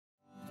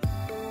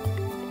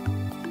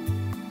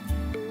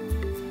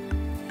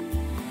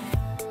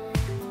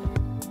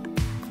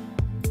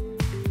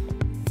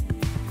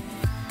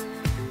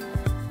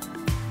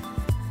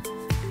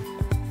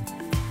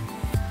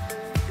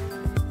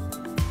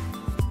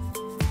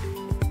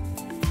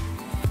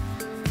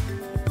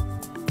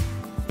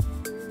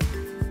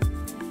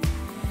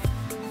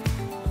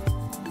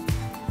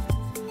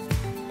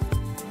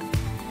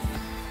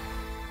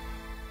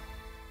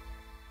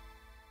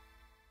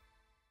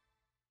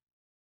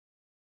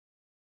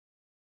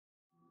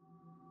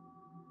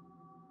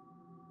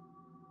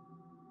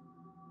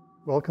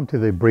Welcome to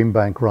the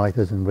Brimbank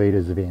Writers and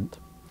Readers event.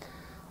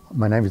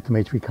 My name is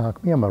Dmetri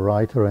Kakmi. I'm a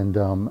writer and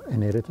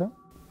an editor.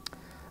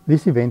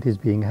 This event is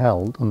being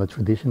held on the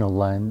traditional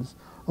lands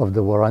of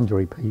the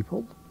Wurundjeri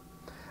people,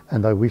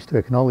 and I wish to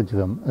acknowledge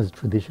them as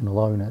traditional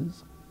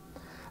owners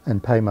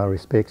and pay my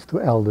respects to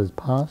elders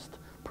past,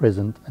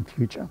 present and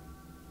future.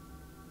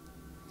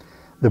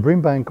 The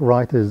Brimbank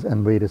Writers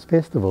and Readers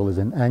Festival is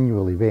an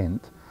annual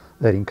event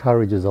that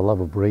encourages a love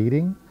of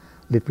reading,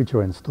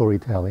 literature and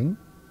storytelling.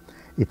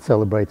 It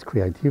celebrates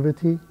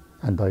creativity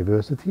and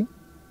diversity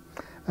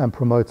and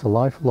promotes a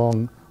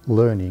lifelong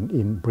learning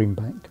in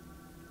Brimbank.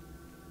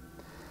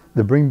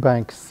 The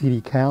Brimbank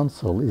City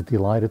Council is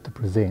delighted to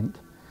present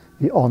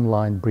the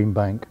online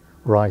Brimbank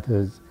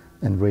Writers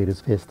and Readers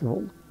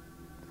Festival,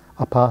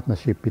 a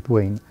partnership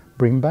between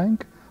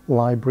Brimbank,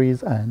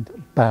 libraries and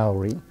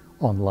Bowery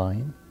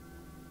Online.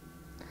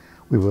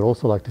 We would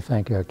also like to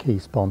thank our key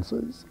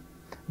sponsors,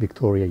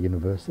 Victoria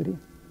University.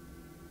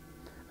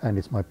 And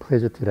it's my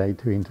pleasure today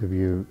to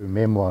interview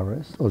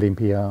memoirist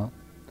Olympia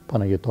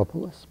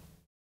Panagiotopoulos.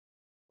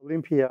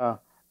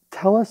 Olympia,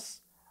 tell us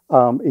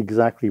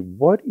exactly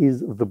what is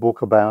the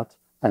book about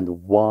and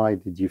why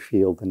did you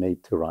feel the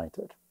need to write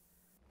it?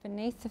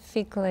 Beneath the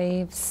Fig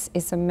Leaves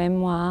is a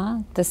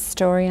memoir. The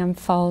story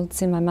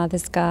unfolds in my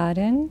mother's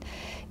garden.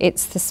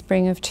 It's the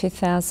spring of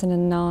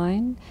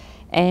 2009,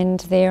 and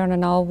there on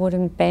an old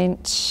wooden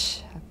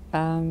bench,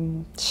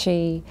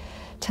 she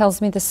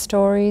tells me the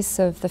stories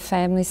of the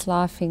family's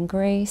life in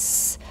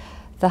Greece,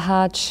 the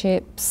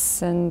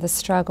hardships and the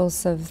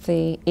struggles of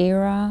the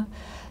era,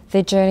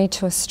 their journey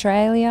to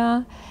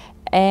Australia,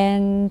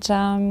 and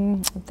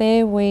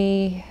there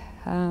we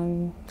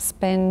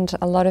spend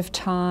a lot of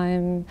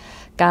time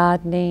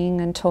gardening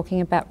and talking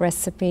about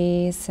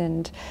recipes,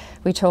 and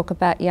we talk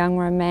about young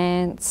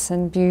romance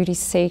and beauty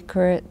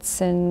secrets,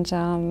 and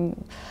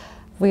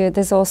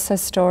there's also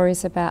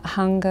stories about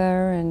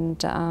hunger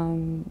and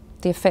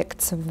the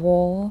effects of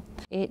war.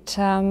 It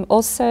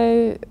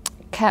also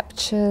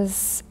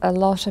captures a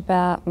lot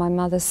about my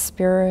mother's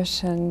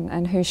spirit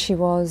and who she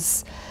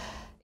was.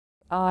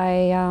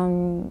 I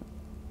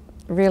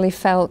really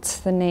felt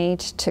the need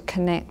to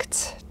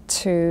connect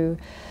to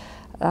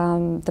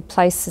the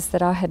places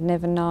that I had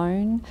never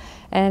known,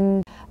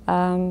 and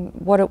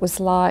what it was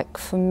like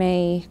for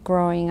me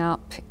growing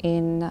up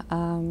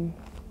in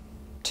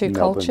two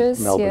cultures.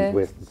 Melbourne's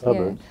western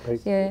suburbs,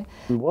 basically. Yeah.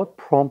 And what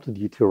prompted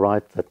you to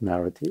write that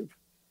narrative?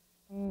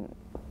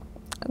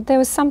 There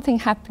was something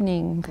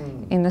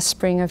happening in the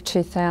spring of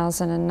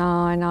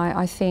 2009.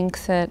 I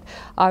think that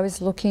I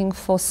was looking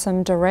for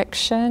some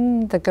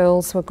direction. The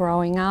girls were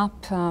growing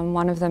up.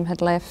 One of them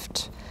had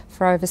left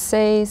for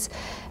overseas,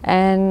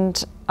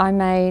 and I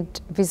made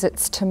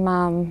visits to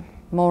Mum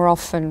more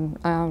often.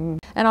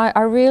 And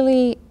I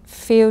really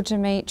feel,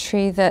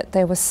 Dmetri, that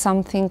there was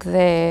something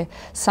there.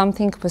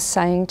 Something was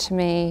saying to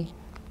me,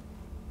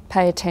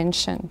 pay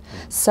attention.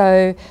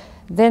 So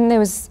then I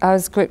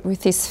was gripped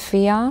with this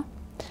fear.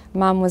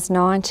 Mum was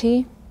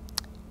 90.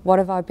 What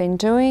have I been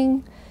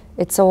doing?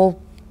 It's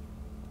all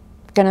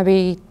going to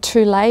be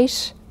too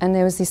late. And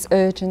there was this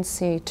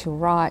urgency to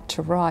write,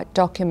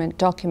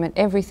 document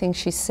everything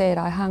she said.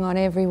 I hung on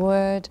every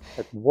word.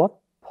 At what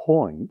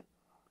point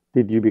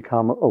did you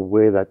become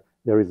aware that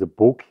there is a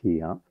book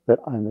here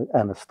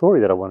and a story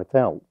that I want to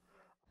tell?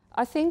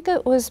 I think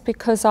it was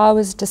because I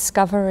was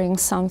discovering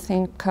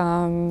something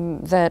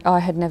that I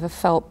had never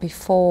felt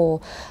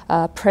before.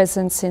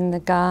 Presence in the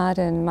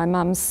garden, my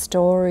mum's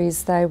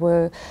stories, they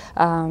were,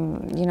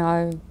 you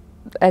know,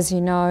 as you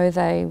know,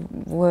 they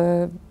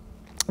were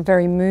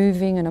very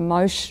moving and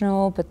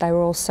emotional, but they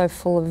were also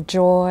full of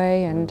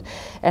joy and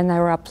they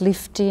were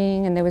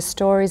uplifting, and there were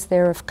stories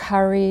there of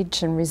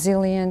courage and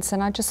resilience,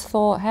 and I just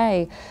thought,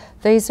 hey,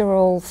 these are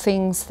all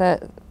things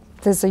that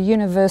there's a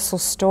universal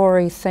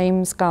story,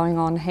 themes going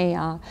on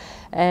here.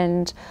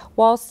 And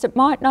whilst it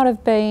might not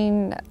have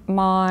been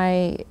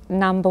my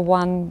number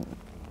one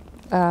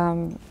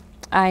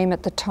aim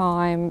at the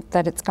time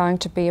that it's going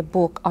to be a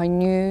book, I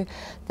knew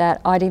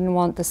that I didn't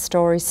want the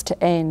stories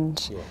to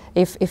end.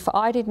 Yeah. If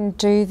I didn't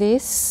do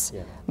this,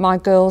 my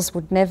girls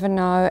would never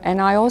know. And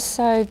I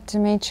also,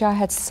 Dmetri, I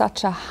had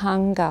such a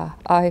hunger.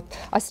 I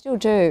still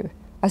do.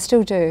 I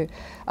still do.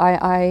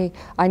 I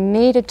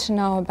needed to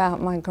know about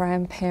my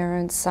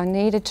grandparents. I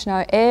needed to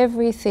know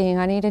everything.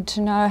 I needed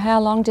to know how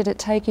long did it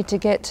take you to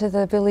get to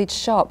the village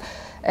shop.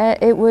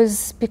 It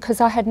was because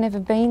I had never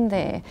been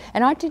there.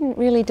 And I didn't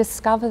really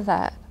discover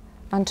that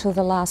until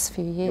the last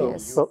few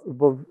years.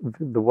 Well,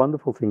 the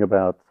wonderful thing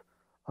about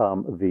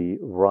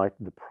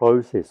the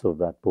process of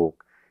that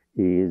book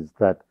is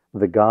that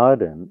the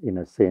garden, in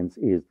a sense,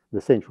 is the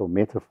central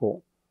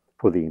metaphor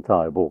for the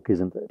entire book,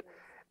 isn't it?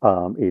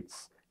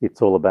 It's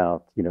all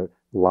about, you know,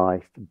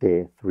 life,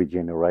 death,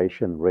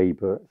 regeneration,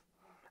 rebirth,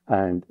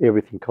 and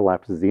everything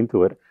collapses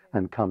into it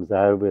and comes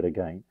out of it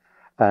again.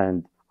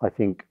 And I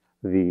think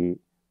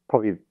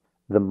probably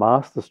the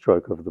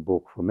masterstroke of the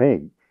book for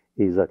me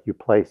is that you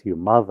place your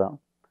mother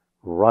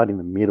right in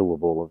the middle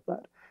of all of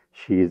that.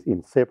 She is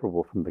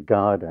inseparable from the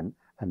garden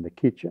and the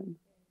kitchen.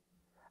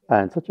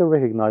 and such a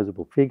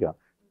recognizable figure,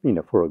 you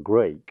know, for a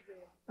Greek.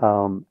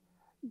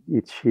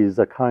 She's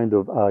a kind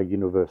of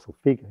universal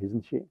figure,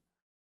 isn't she?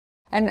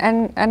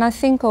 And I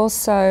think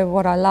also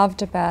what I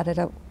loved about it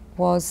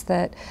was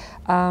that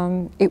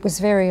it was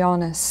very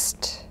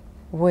honest.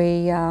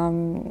 We,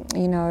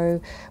 you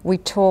know, we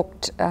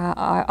talked,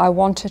 I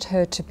wanted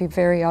her to be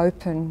very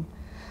open.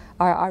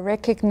 I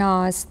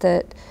recognised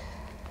that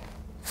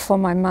for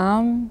my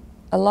mum,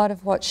 a lot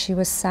of what she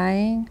was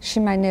saying, she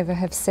may never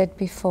have said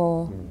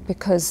before,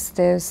 because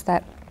there's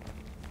that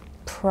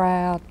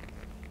proud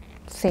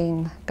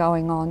thing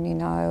going on, you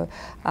know.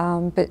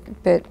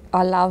 But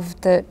I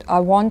love that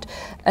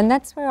and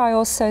that's where I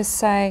also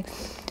say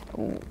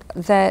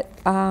that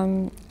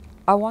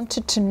I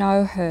wanted to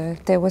know her.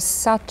 There was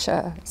such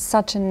a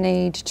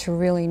need to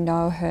really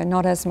know her,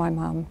 not as my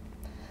mum,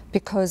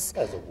 because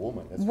as a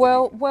woman,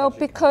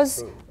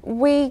 because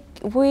we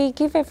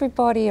give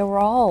everybody a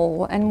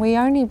role, and we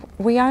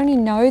only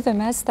know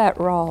them as that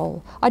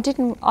role.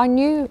 I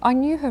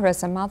knew her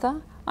as a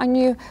mother.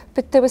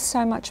 But there was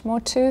so much more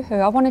to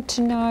her. I wanted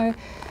to know,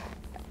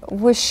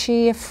 was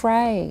she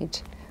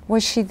afraid?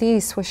 Was she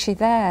this? Was she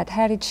that?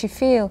 How did she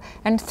feel?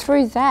 And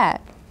through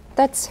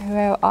that's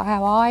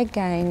how I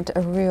gained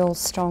a real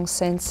strong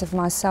sense of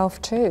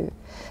myself too.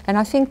 And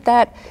I think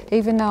that,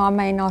 even though I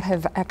may not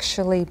have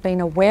actually been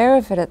aware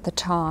of it at the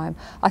time,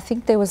 I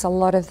think there was a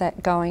lot of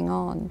that going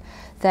on,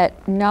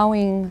 that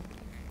knowing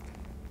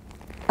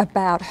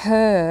about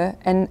her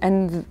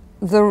and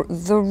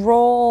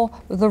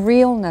the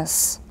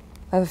realness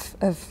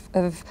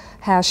of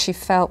how she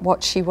felt,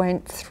 what she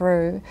went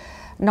through,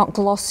 not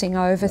glossing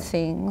over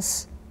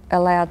things,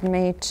 allowed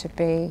me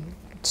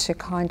to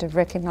kind of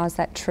recognise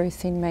that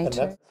truth in me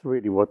too. And that's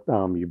really what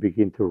you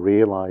begin to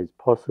realise,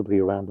 possibly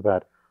around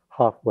about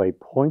halfway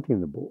point in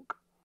the book.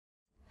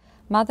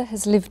 Mother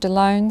has lived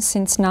alone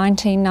since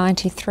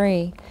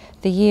 1993,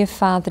 the year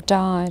Father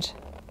died.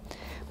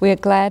 We are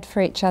glad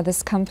for each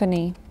other's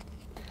company.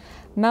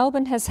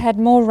 Melbourne has had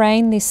more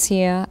rain this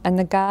year, and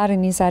the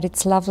garden is at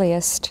its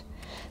loveliest.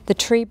 The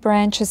tree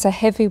branches are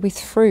heavy with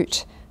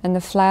fruit, and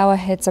the flower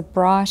heads are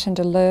bright and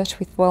alert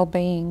with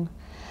well-being.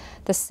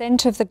 The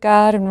scent of the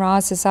garden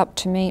rises up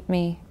to meet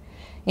me,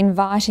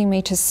 inviting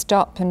me to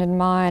stop and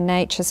admire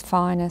nature's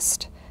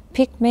finest.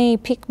 Pick me,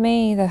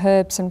 the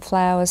herbs and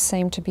flowers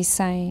seem to be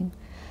saying.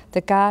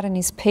 The garden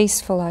is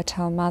peaceful, I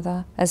tell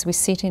Mother, as we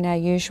sit in our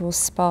usual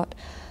spot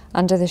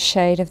under the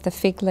shade of the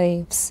fig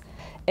leaves.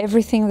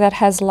 Everything that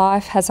has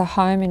life has a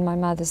home in my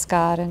mother's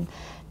garden.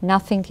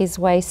 Nothing is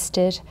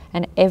wasted,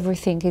 and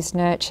everything is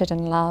nurtured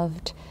and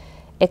loved,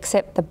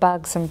 except the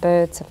bugs and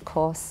birds, of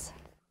course.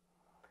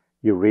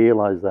 You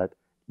realise that,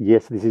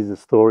 yes, this is a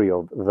story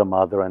of the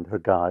mother and her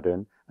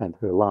garden and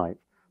her life,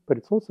 but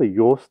it's also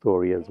your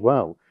story as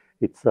well.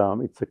 It's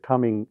a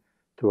coming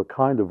to a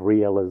kind of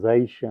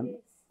realisation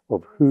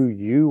of who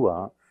you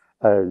are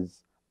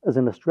as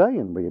an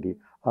Australian, really.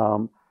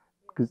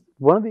 Because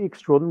one of the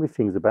extraordinary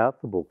things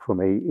about the book for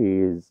me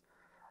is,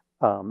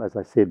 as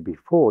I said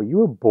before, you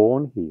were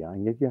born here,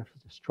 and yet you have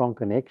such a strong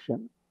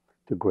connection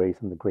to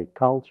Greece and the Greek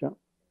culture.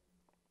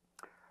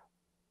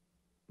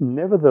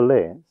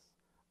 Nevertheless,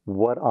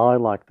 what I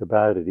liked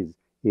about it is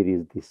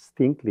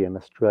distinctly an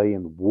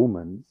Australian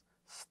woman's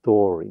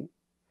story.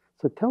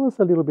 So tell us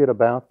a little bit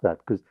about that,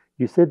 because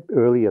you said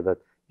earlier that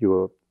you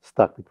were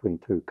stuck between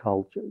two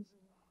cultures.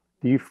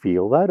 Do you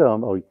feel that,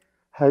 or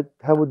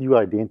how would you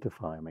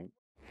identify me?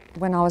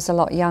 When I was a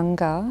lot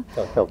younger,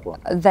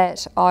 what?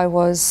 That I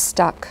was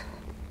stuck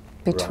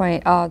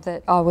between, Right.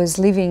 That I was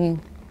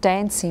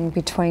dancing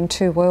between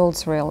two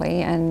worlds,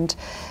 really, and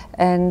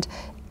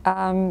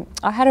I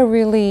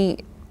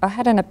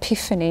had an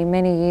epiphany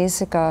many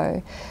years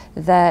ago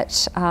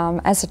that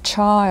as a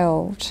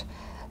child,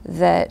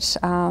 that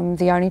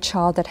the only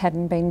child that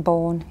hadn't been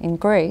born in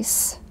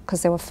Greece,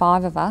 because there were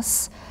 5 of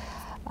us,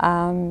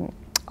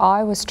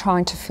 I was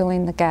trying to fill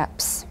in the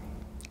gaps.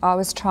 I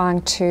was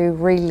trying to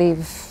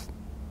relive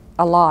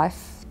a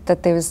life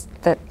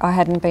that I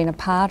hadn't been a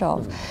part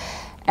of.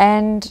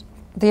 And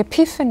the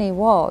epiphany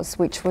was,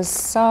 which was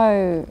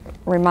so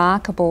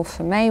remarkable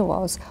for me,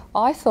 was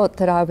I thought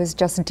that I was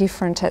just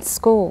different at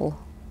school,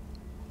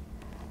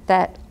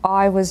 that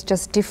I was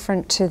just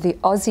different to the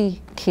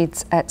Aussie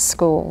kids at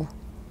school,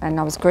 and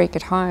I was Greek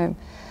at home.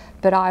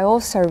 But I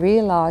also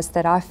realised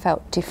that I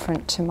felt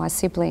different to my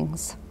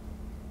siblings,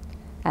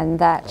 and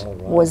that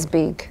was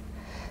big,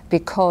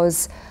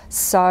 because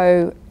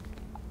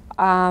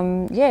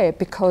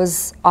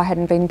because I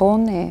hadn't been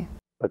born there.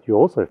 But you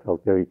also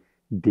felt very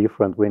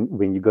different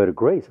when you go to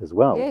Greece as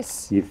well.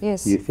 Yes,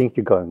 yes. You think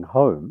you're going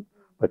home,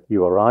 but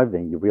you arrive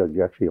there and you realise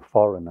you're actually a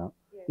foreigner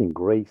in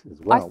Greece as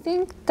well. I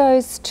think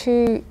those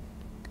two,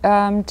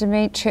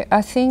 Dmetri,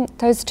 I think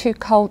those two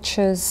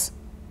cultures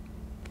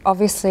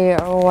obviously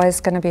are always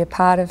going to be a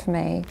part of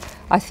me.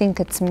 I think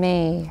it's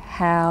me,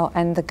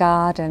 and the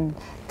garden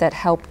that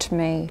helped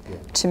me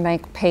to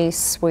make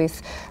peace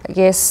with,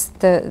 yes,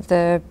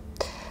 the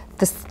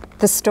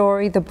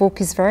story, the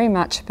book is very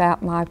much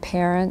about my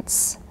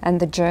parents and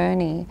the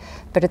journey,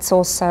 but it's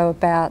also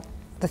about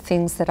the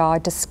things that I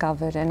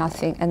discovered, and I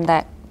think, and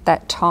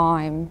that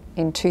time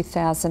in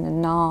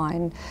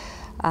 2009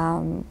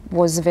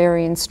 was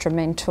very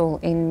instrumental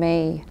in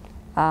me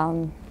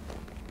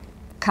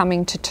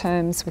coming to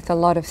terms with a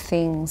lot of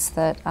things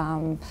that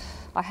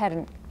I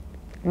hadn't,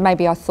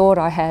 maybe I thought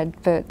I had,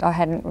 but I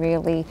hadn't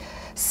really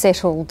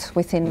settled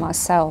within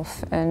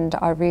myself. And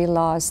I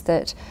realised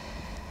that,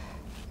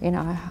 you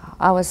know,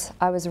 I was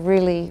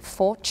really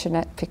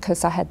fortunate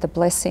because I had the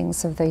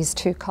blessings of these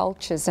two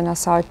cultures, and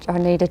so I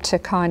needed to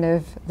kind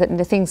of,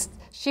 the things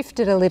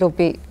shifted a little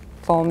bit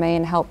for me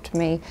and helped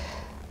me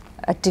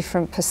a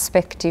different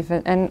perspective,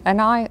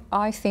 and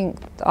I think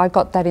I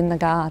got that in the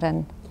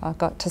garden. I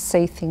got to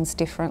see things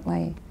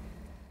differently.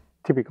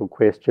 Typical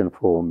question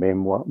for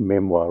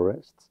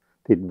memoirists: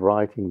 did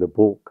writing the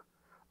book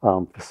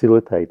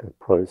facilitate that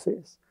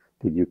process?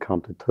 Did you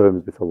come to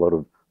terms with a lot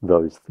of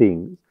those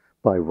things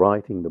by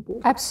writing the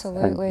book?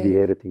 Absolutely. And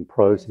the editing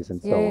process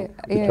and so on,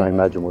 which I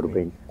imagine would have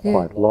been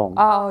quite long.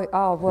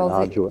 Oh well, and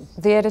arduous.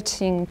 The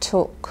editing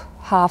took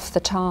half the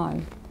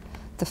time.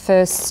 The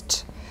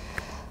first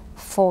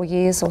 4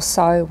 years or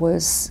so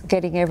was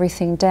getting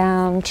everything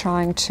down,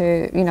 trying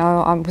to, you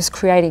know, I was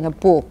creating a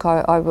book.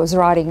 I was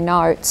writing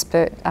notes,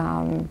 but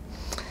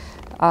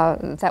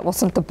that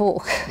wasn't the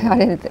book.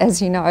 As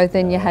you know,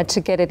 then you had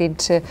to get it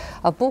into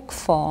a book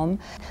form.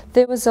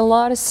 There was a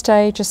lot of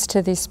stages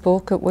to this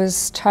book. It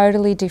was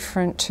totally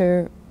different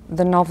to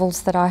the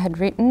novels that I had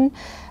written,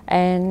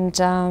 and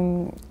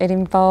it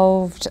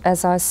involved,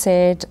 as I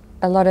said,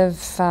 a lot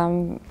of,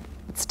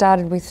 it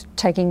started with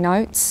taking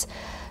notes,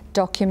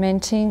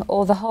 documenting,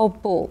 or the whole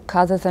book,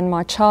 other than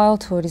my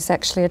childhood, is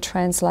actually a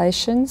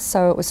translation,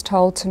 so it was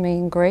told to me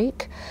in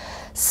Greek.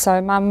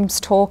 So Mum's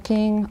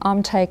talking,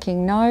 I'm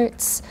taking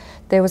notes.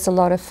 There was a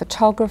lot of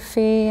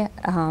photography,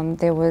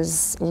 there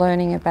was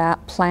learning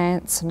about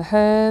plants and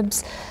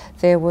herbs,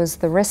 there was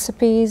the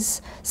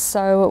recipes,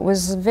 so it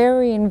was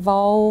very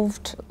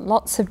involved,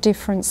 lots of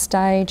different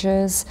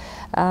stages,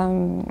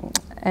 and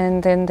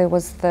then there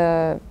was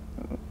the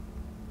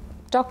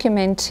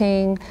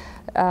documenting.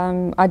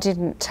 I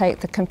didn't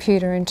take the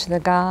computer into the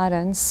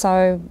garden,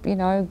 so, you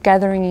know,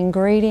 gathering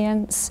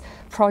ingredients,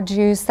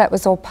 produce, that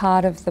was all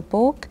part of the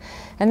book.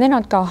 And then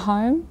I'd go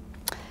home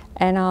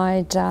and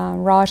I'd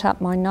write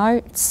up my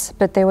notes,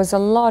 but there was a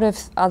lot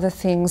of other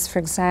things, for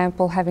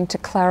example, having to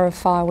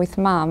clarify with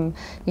Mum,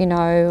 you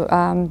know,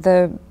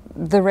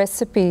 the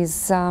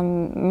recipes.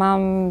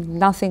 Mum,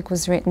 nothing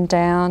was written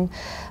down,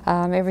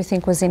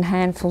 everything was in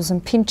handfuls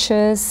and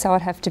pinches, so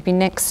I'd have to be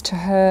next to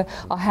her.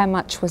 Oh, how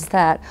much was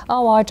that?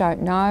 Oh, I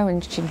don't know,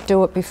 and she'd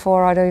do it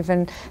before I'd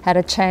even had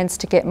a chance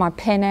to get my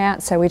pen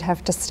out, so we'd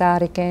have to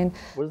start again.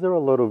 Was there a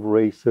lot of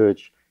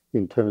research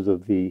in terms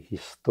of the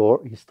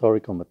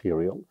historical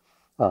material?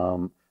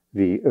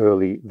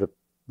 The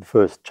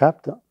first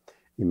chapter,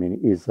 I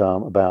mean, is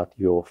about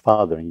your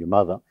father and your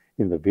mother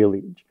in the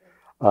village.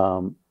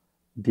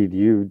 Did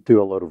you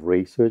do a lot of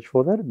research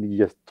for that, or did you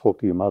just talk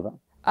to your mother?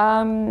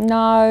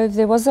 No,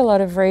 there was a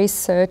lot of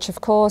research.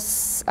 Of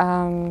course,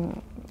 I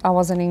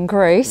wasn't in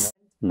Greece.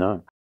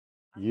 No,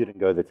 you didn't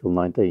go there till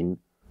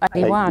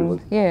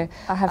 1981, yeah.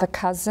 I have a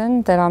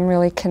cousin that I'm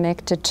really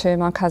connected to,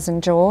 my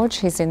cousin George,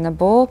 he's in the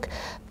book.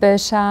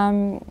 But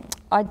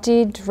I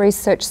did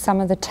research some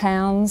of the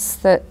towns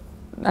that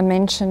are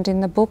mentioned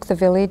in the book, the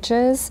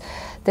villages.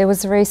 There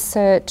was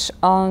research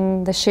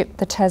on the ship,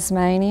 the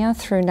Tasmania,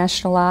 through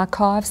National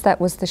Archives. That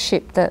was the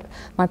ship that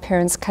my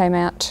parents came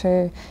out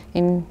to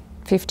in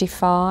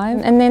 '55.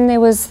 And then there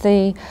was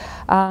the,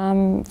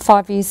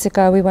 5 years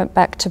ago we went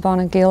back to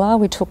Bonegilla.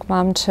 We took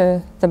Mum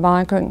to the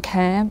migrant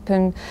camp,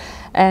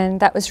 and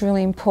that was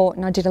really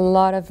important. I did a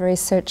lot of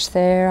research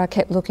there. I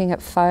kept looking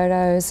at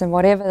photos and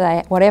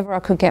whatever I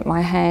could get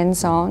my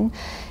hands on.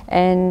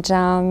 And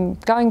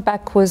going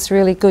back was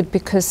really good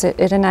because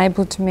it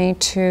enabled me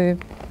to,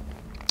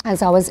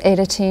 as I was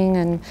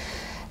editing,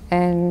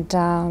 and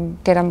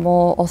get a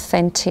more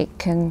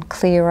authentic and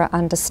clearer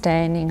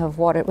understanding of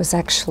what it was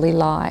actually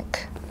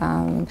like.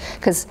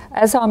 Because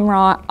as I'm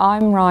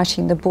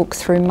writing the book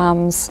through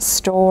Mum's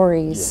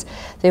stories,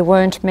 there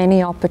weren't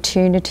many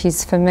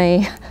opportunities for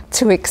me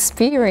to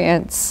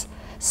experience.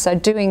 So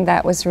doing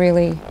that was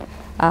really,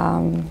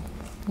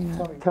 you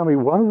know. Tell me,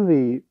 one of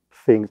the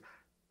things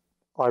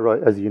I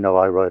wrote, as you know,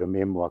 I wrote a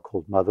memoir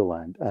called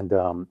Motherland, and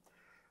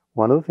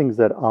one of the things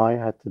that I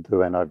had to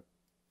do, and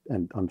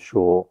I'm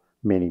sure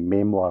many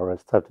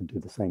memoirists have to do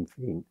the same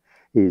thing,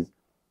 is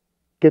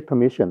get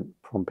permission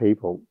from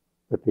people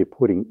that they're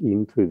putting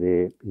into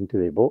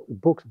their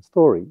books and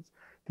stories.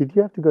 Did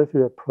you have to go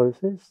through that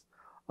process,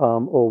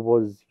 or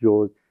was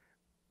yours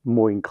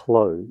more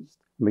enclosed?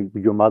 I mean,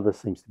 your mother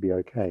seems to be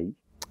okay.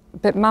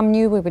 But Mum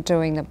knew we were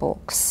doing the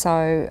books,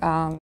 so.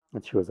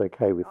 And she was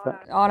okay with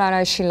that? Oh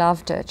no, she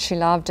loved it. She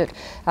loved it.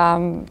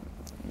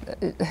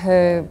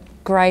 Her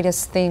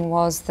greatest thing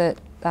was that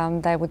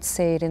they would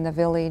see it in the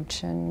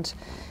village and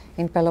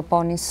in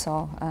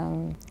Peloponneso.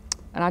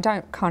 and I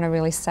don't kind of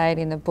really say it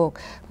in the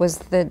book, was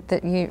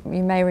that you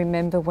may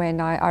remember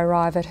when I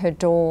arrive at her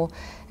door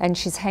and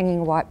she's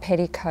hanging white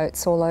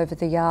petticoats all over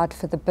the yard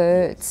for the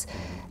birds.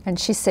 And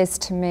she says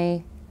to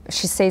me,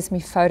 she sees me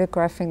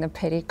photographing the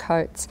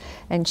petticoats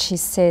and she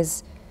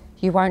says,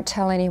 "You won't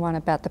tell anyone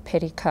about the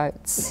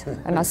petticoats."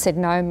 And I said,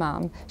 "No,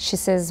 Mum." She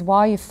says, "Why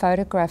are you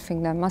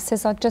photographing them?" I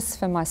says, "Oh, just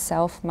for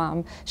myself,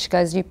 Mum." She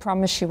goes, "You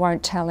promise you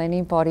won't tell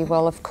anybody?"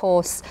 Well, of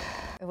course,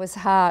 it was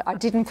hard. I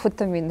didn't put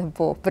them in the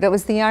book, but it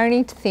was the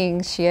only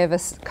thing she ever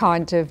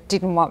kind of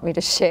didn't want me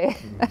to share.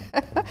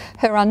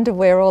 Her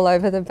underwear all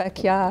over the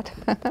backyard.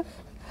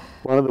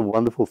 One of the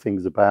wonderful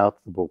things about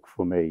the book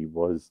for me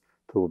was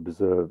to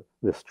observe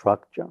the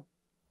structure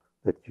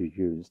that you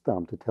used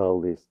to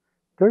tell this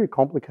very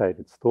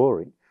complicated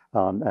story,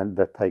 and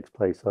that takes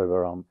place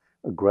over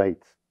a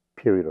great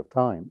period of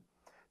time.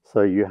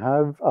 So you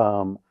have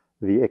the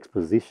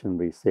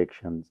expositionary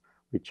sections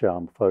which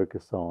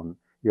focus on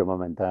your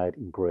mum and dad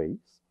in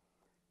Greece,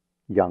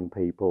 young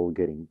people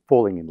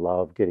falling in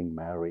love, getting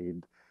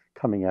married,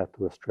 coming out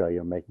to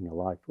Australia, making a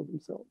life for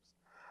themselves.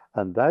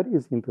 And that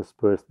is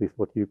interspersed with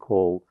what you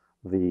call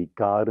the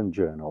garden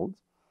journals,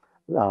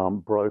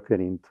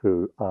 broken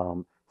into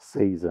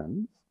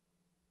seasons.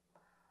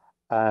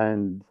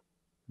 And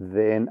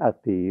then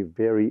at the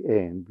very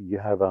end, you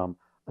have a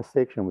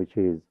section which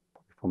is,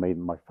 for me,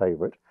 my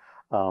favorite,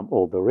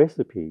 all the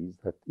recipes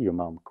that your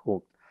mum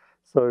cooked.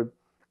 So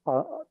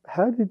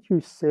how did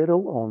you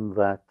settle on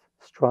that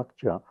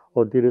structure,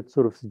 or did it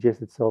sort of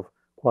suggest itself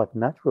quite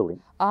naturally?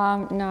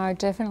 No,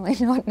 definitely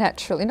not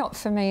naturally, not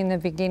for me in the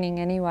beginning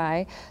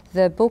anyway.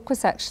 The book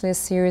was actually a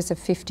series of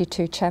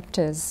 52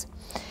 chapters.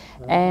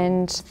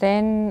 And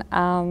then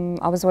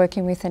I was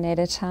working with an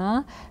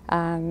editor,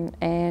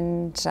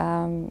 and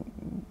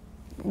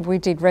we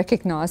did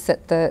recognise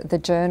that the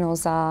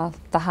journals are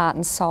the heart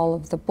and soul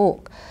of the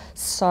book.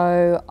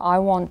 So I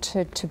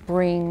wanted to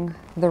bring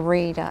the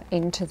reader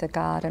into the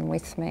garden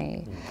with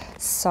me.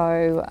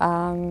 So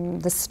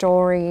the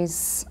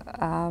stories,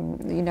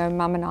 you know,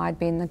 Mum and I'd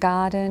be in the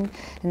garden,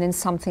 and then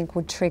something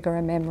would trigger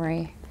a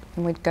memory,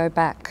 and we'd go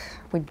back,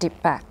 we'd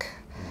dip back,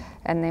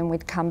 and then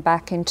we'd come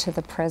back into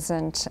the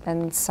present.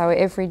 And so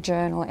every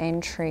journal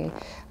entry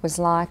was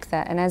like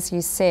that. And as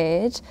you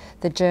said,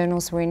 the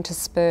journals were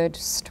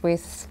interspersed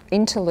with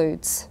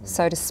interludes,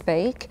 so to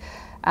speak.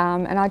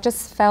 And I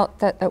just felt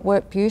that it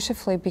worked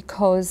beautifully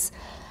because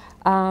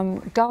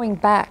going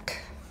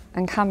back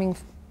and coming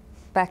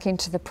back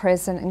into the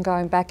present and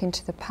going back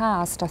into the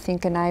past, I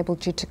think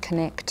enabled you to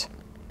connect,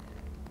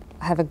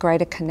 have a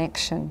greater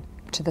connection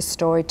to the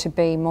story, to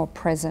be more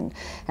present.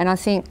 And I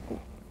think,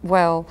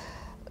 well,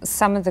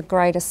 some of the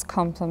greatest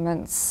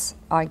compliments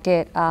I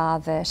get are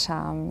that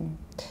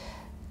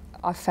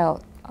I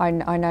felt, I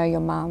know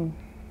your mum,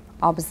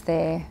 I was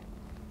there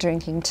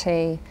drinking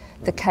tea,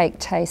 the cake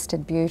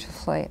tasted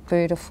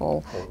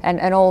beautiful,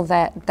 and all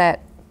that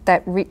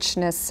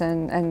richness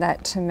and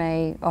that, to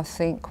me, I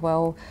think,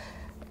 well,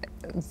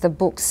 the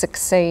book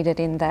succeeded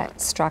in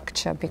that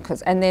structure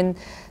because, and then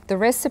the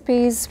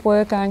recipes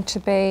were going to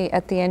be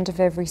at the end of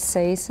every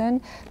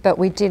season, but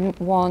we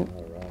didn't want,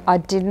 I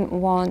didn't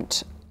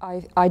want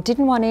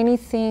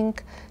anything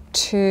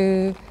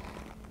to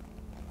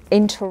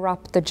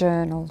interrupt the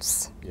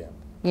journals. Yeah.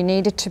 You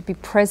needed to be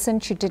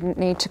present, you didn't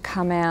need to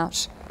come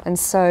out. And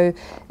so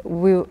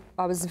I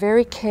was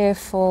very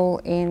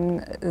careful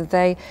in,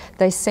 they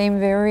seem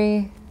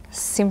very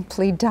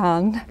simply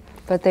done,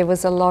 but there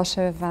was a lot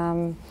of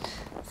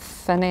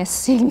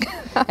finessing.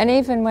 And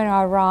even when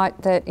I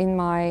write that in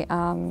my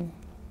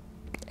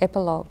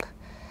epilogue,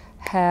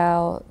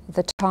 how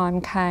the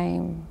time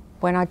came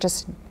when I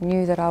just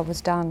knew that I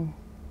was done.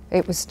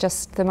 It was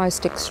just the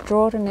most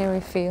extraordinary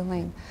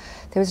feeling.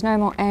 There was no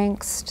more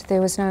angst,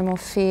 there was no more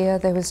fear,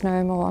 there was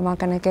no more, am I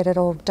going to get it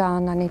all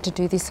done, I need to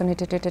do this, I need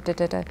to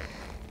da-da-da-da-da.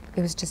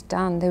 It was just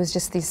done. There was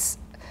just this,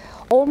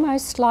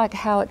 almost like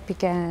how it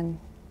began.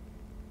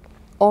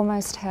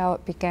 Almost how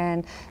it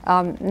began.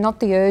 Not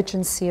the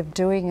urgency of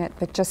doing it,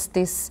 but just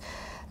this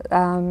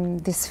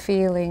this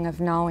feeling of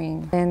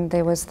knowing. Then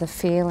there was the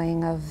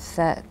feeling of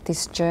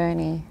this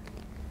journey.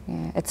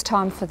 Yeah, it's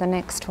time for the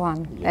next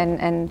one, yeah.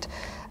 and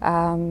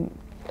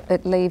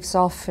it leaves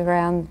off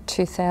around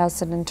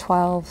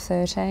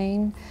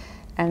 2012-13,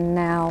 and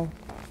now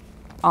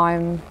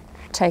I'm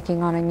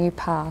taking on a new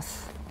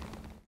path.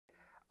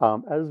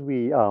 As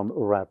we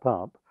wrap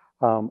up,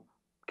 can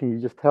you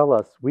just tell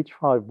us which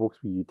 5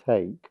 books will you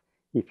take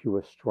if you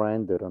were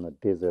stranded on a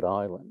desert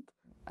island?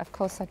 Of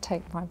course I'd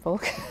take my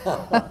book,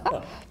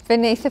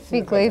 Beneath the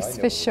Fig Leaves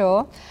for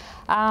sure.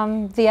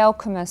 The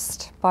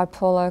Alchemist by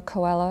Paulo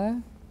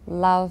Coelho.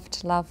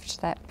 Loved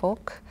that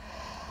book.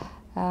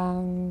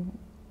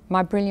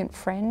 My Brilliant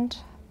Friend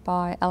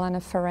by Elena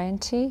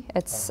Ferranti.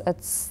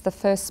 It's the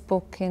first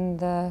book in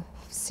the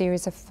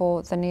series of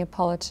 4, the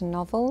Neapolitan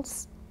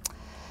novels.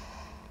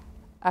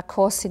 A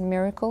Course in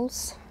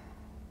Miracles,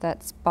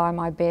 that's by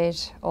my bed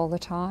all the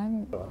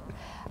time.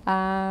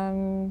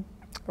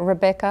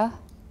 Rebecca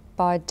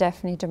by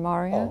Daphne du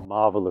Maurier. Oh,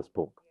 marvellous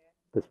book.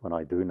 This one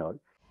I do know.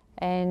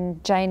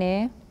 And Jane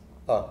Eyre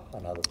Oh,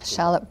 another.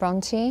 Charlotte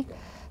Bronte.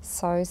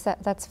 So is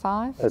that's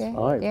 5? That's yeah?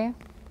 5. Yeah.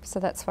 So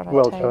that's what I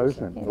Well take.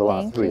 chosen. Yeah, The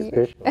last thank 3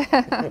 you.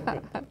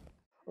 especially.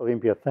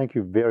 Olympia, thank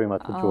you very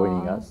much for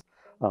joining us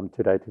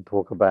today to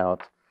talk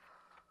about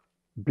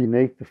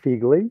Beneath the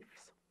Fig Leaves.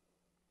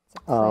 It's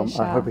a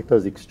pleasure. I hope it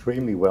does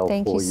extremely well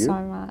Thank for you you. so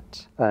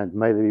much. And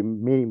may there be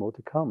many more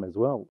to come as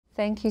well.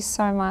 Thank you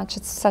so much.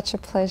 It's such a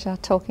pleasure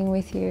talking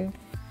with you.